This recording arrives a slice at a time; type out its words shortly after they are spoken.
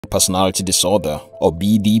personality disorder, or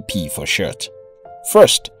BDP for short.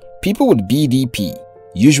 First, people with BDP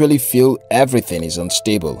usually feel everything is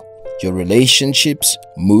unstable. Your relationships,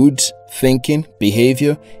 moods, thinking,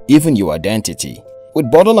 behavior, even your identity. With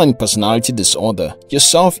borderline personality disorder, your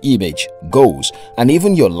self-image, goals, and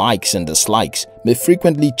even your likes and dislikes may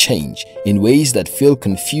frequently change in ways that feel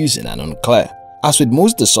confusing and unclear. As with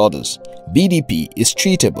most disorders, BDP is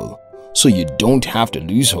treatable, so you don't have to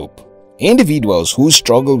lose hope. Individuals who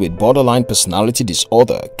struggle with borderline personality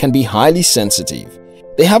disorder can be highly sensitive.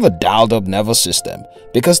 They have a dialed-up nervous system.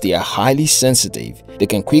 Because they are highly sensitive, they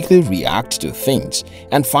can quickly react to things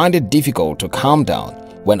and find it difficult to calm down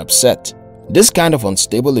when upset. This kind of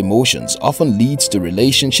unstable emotions often leads to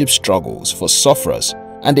relationship struggles for sufferers,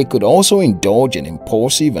 and they could also indulge in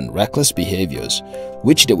impulsive and reckless behaviors,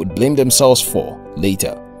 which they would blame themselves for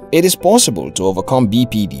later. It is possible to overcome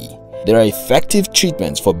BPD. There are effective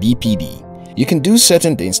treatments for BPD. You can do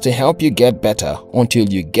certain things to help you get better until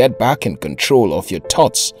you get back in control of your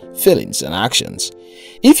thoughts, feelings, and actions.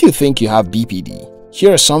 If you think you have BPD,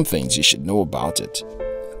 here are some things you should know about it.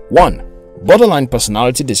 1. Borderline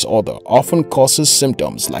personality disorder often causes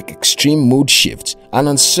symptoms like extreme mood shifts and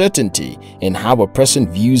uncertainty in how a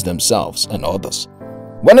person views themselves and others.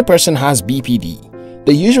 When a person has BPD,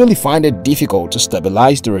 they usually find it difficult to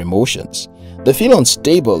stabilize their emotions. They feel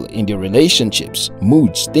unstable in their relationships,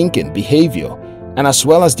 moods, thinking, behavior, and as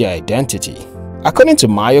well as their identity. According to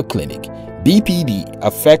Mayo Clinic, BPD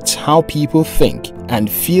affects how people think and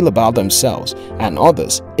feel about themselves and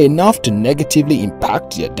others enough to negatively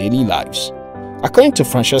impact their daily lives. According to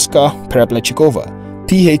Francesca Pereplechikova,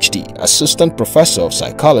 PhD, Assistant Professor of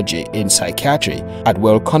Psychology in Psychiatry at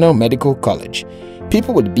Weill Cornell Medical College,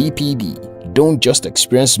 people with BPD don't just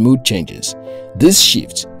experience mood changes. These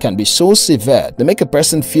shifts can be so severe they make a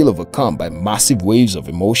person feel overcome by massive waves of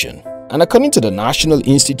emotion. And according to the National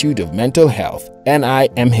Institute of Mental Health,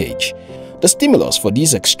 NIMH, the stimulus for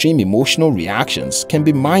these extreme emotional reactions can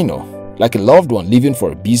be minor, like a loved one leaving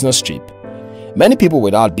for a business trip. Many people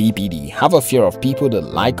without BPD have a fear of people they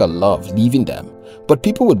like or love leaving them, but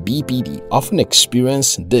people with BPD often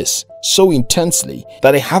experience this so intensely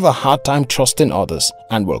that they have a hard time trusting others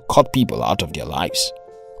and will cut people out of their lives.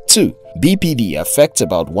 2. BPD affects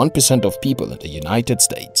about 1% of people in the United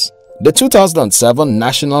States. The 2007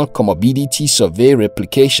 National Comorbidity Survey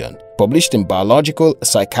Replication, published in Biological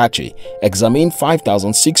Psychiatry, examined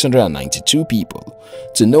 5,692 people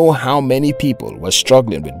to know how many people were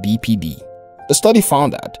struggling with BPD. The study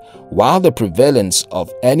found that while the prevalence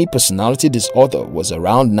of any personality disorder was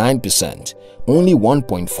around 9%, only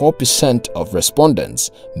 1.4% of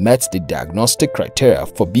respondents met the diagnostic criteria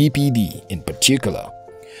for BPD in particular.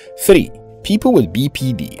 3. People with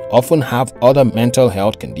BPD often have other mental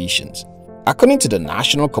health conditions. According to the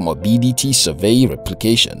National Comorbidity Survey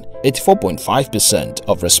Replication, 84.5%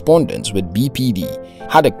 of respondents with BPD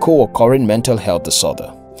had a co-occurring mental health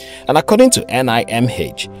disorder. And according to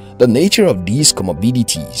NIMH, the nature of these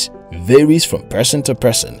comorbidities varies from person to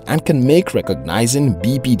person and can make recognizing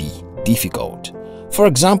BPD difficult. For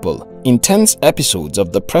example, intense episodes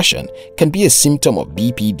of depression can be a symptom of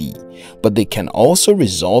BPD, but they can also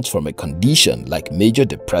result from a condition like major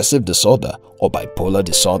depressive disorder or bipolar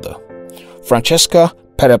disorder. Francesca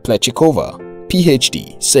Pereplechikova,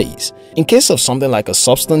 PhD, says, in case of something like a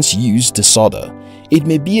substance use disorder, it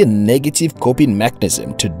may be a negative coping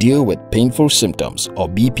mechanism to deal with painful symptoms or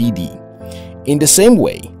BPD. In the same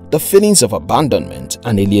way, the feelings of abandonment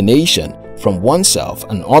and alienation from oneself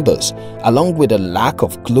and others, along with a lack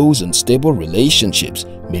of close and stable relationships,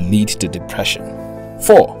 may lead to depression.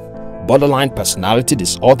 4. Borderline personality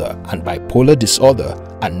disorder and bipolar disorder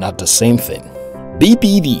are not the same thing.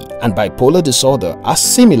 BPD and bipolar disorder are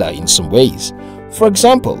similar in some ways. For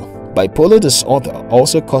example, bipolar disorder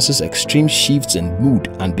also causes extreme shifts in mood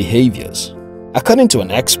and behaviors. According to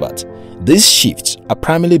an expert, these shifts are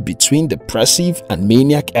primarily between depressive and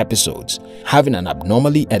maniac episodes, having an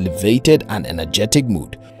abnormally elevated and energetic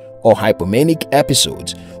mood, or hypomanic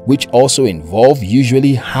episodes, which also involve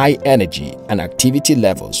usually high energy and activity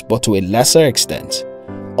levels but to a lesser extent.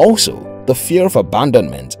 Also, the fear of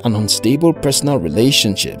abandonment and unstable personal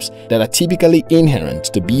relationships that are typically inherent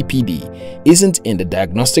to BPD isn't in the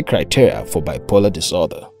diagnostic criteria for bipolar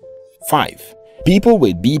disorder. 5. People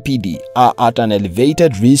with BPD are at an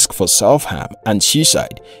elevated risk for self-harm and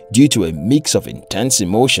suicide due to a mix of intense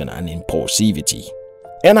emotion and impulsivity.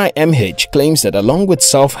 NIMH claims that along with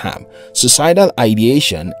self-harm, suicidal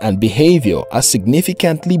ideation and behavior are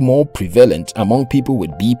significantly more prevalent among people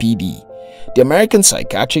with BPD. The American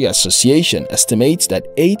Psychiatric Association estimates that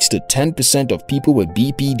 8 to 10% of people with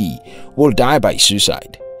BPD will die by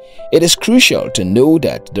suicide. It is crucial to know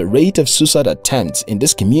that the rate of suicide attempts in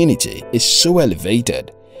this community is so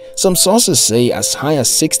elevated. Some sources say as high as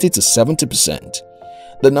 60 to 70%.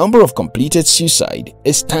 The number of completed suicide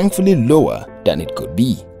is thankfully lower than it could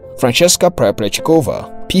be. Francesca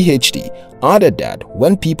Prepletchikova, PhD, added that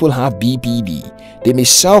when people have BPD, they may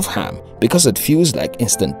self-harm because it feels like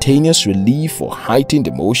instantaneous relief for heightened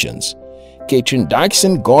emotions. Katrin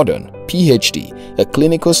Dykson-Gordon, PhD, a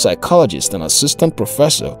clinical psychologist and assistant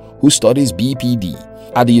professor who studies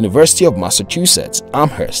BPD at the University of Massachusetts,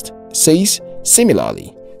 Amherst, says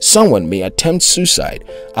similarly, someone may attempt suicide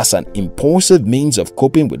as an impulsive means of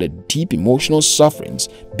coping with the deep emotional sufferings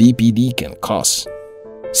BPD can cause.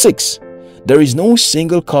 6. There is no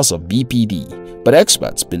single cause of BPD, but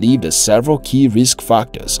experts believe that several key risk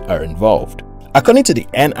factors are involved. According to the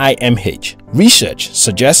NIMH, research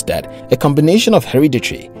suggests that a combination of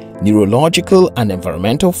hereditary, neurological, and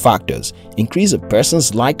environmental factors increase a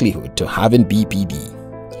person's likelihood to having BPD.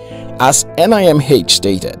 As NIMH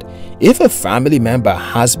stated, if a family member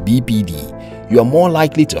has BPD, you are more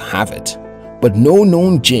likely to have it, but no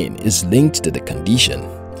known gene is linked to the condition.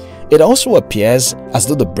 It also appears as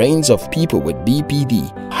though the brains of people with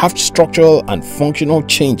BPD have structural and functional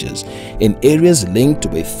changes in areas linked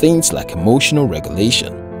with things like emotional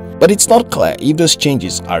regulation. But it's not clear if those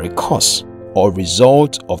changes are a cause or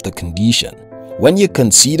result of the condition. When you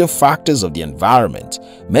consider factors of the environment,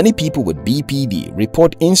 many people with BPD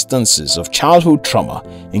report instances of childhood trauma,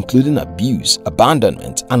 including abuse,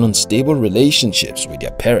 abandonment, and unstable relationships with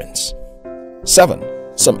their parents. 7.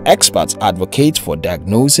 Some experts advocate for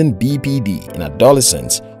diagnosing BPD in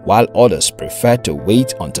adolescents, while others prefer to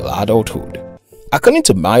wait until adulthood. According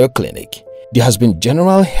to Mayo Clinic, there has been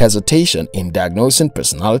general hesitation in diagnosing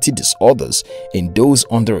personality disorders in those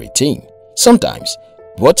under 18. Sometimes,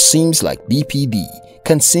 what seems like BPD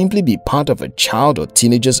can simply be part of a child or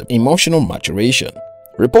teenager's emotional maturation.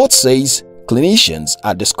 Report says clinicians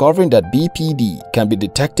are discovering that BPD can be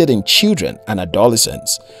detected in children and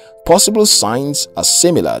adolescents. Possible signs are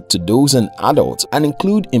similar to those in adults and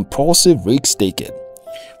include impulsive risk-taking,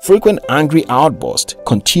 frequent angry outbursts,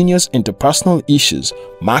 continuous interpersonal issues,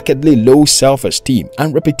 markedly low self-esteem,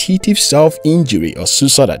 and repetitive self-injury or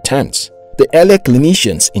suicide attempts. The earlier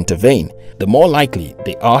clinicians intervene, the more likely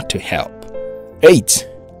they are to help. 8.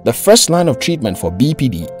 The first line of treatment for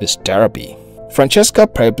BPD is therapy. Francesca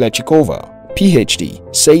Prepletchikova,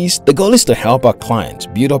 PhD, says the goal is to help our clients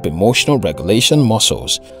build up emotional regulation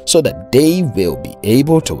muscles so that they will be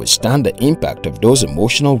able to withstand the impact of those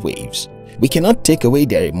emotional waves. We cannot take away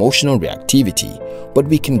their emotional reactivity, but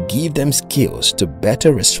we can give them skills to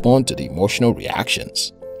better respond to the emotional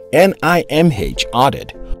reactions. NIMH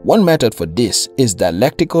added, one method for this is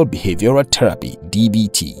dialectical behavioral therapy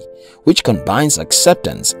 (DBT), which combines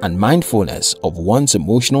acceptance and mindfulness of one's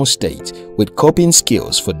emotional state with coping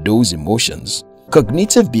skills for those emotions.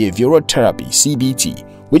 Cognitive behavioral therapy (CBT),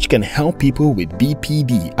 which can help people with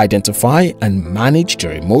BPD identify and manage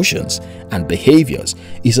their emotions and behaviors,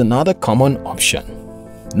 is another common option.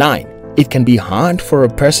 9. It can be hard for a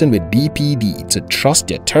person with BPD to trust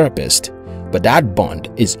their therapist, but that bond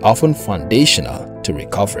is often foundational to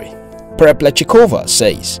recovery. Prepletchikova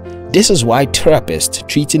says, this is why therapists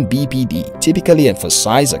treating BPD typically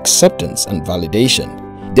emphasize acceptance and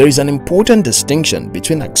validation. There is an important distinction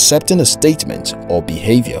between accepting a statement or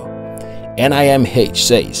behavior. NIMH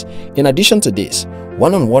says, in addition to this,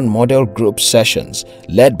 one-on-one model group sessions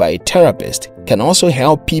led by a therapist can also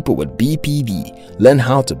help people with BPD learn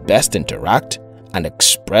how to best interact and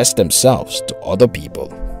express themselves to other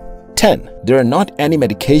people. 10. There are not any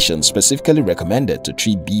medications specifically recommended to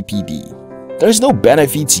treat BPD. There is no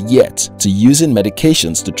benefit yet to using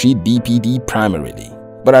medications to treat BPD primarily.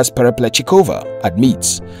 But as Prepletchikova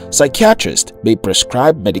admits, psychiatrists may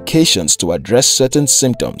prescribe medications to address certain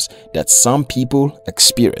symptoms that some people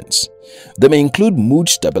experience. They may include mood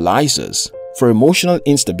stabilizers for emotional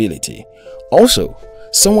instability. Also,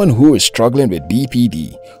 someone who is struggling with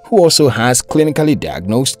BPD who also has clinically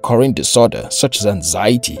diagnosed current disorder such as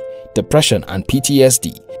anxiety, depression, and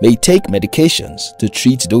PTSD may take medications to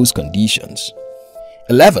treat those conditions.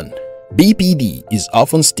 11. BPD is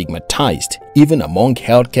often stigmatized even among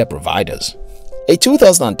healthcare providers. A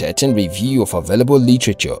 2013 review of available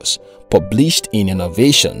literatures published in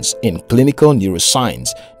Innovations in Clinical Neuroscience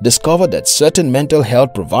discovered that certain mental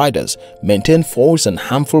health providers maintain false and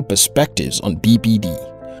harmful perspectives on BPD.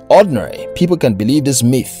 Ordinary people can believe this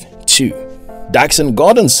myth too.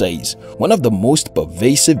 Dykson-Gordon says one of the most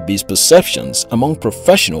pervasive misperceptions among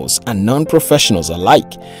professionals and non-professionals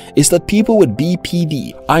alike is that people with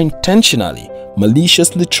BPD are intentionally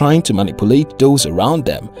maliciously trying to manipulate those around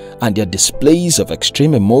them and their displays of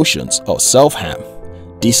extreme emotions or self-harm.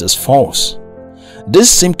 This is false. These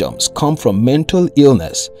symptoms come from mental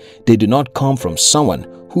illness. They do not come from someone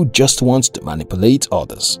who just wants to manipulate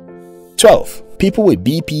others. 12. People with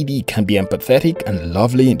BPD can be empathetic and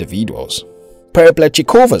lovely individuals.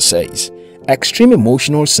 Perepletchikova says, extreme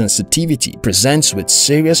emotional sensitivity presents with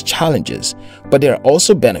serious challenges, but there are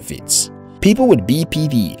also benefits. People with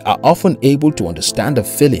BPD are often able to understand the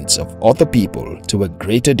feelings of other people to a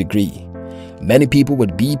greater degree. Many people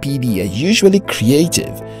with BPD are usually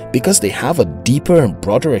creative because they have a deeper and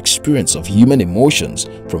broader experience of human emotions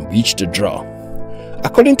from which to draw.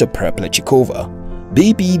 According to Perepletchikova,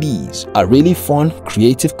 BPDs are really fun,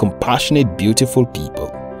 creative, compassionate, beautiful people.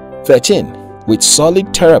 13. With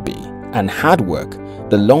solid therapy and hard work,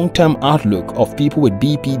 the long-term outlook of people with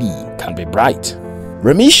BPD can be bright.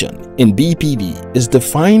 Remission in BPD is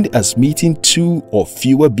defined as meeting 2 or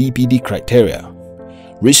fewer BPD criteria.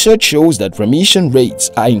 Research shows that remission rates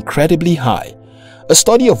are incredibly high. A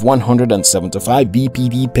study of 175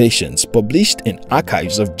 BPD patients published in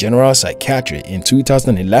Archives of General Psychiatry in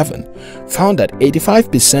 2011 found that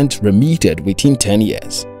 85% remitted within 10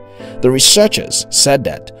 years. The researchers said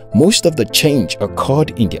that most of the change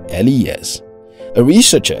occurred in their early years. A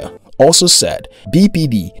researcher also said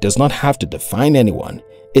BPD does not have to define anyone,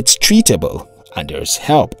 it's treatable and there is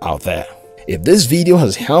help out there. If this video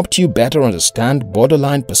has helped you better understand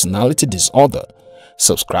borderline personality disorder,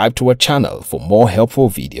 subscribe to our channel for more helpful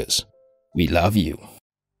videos. We love you.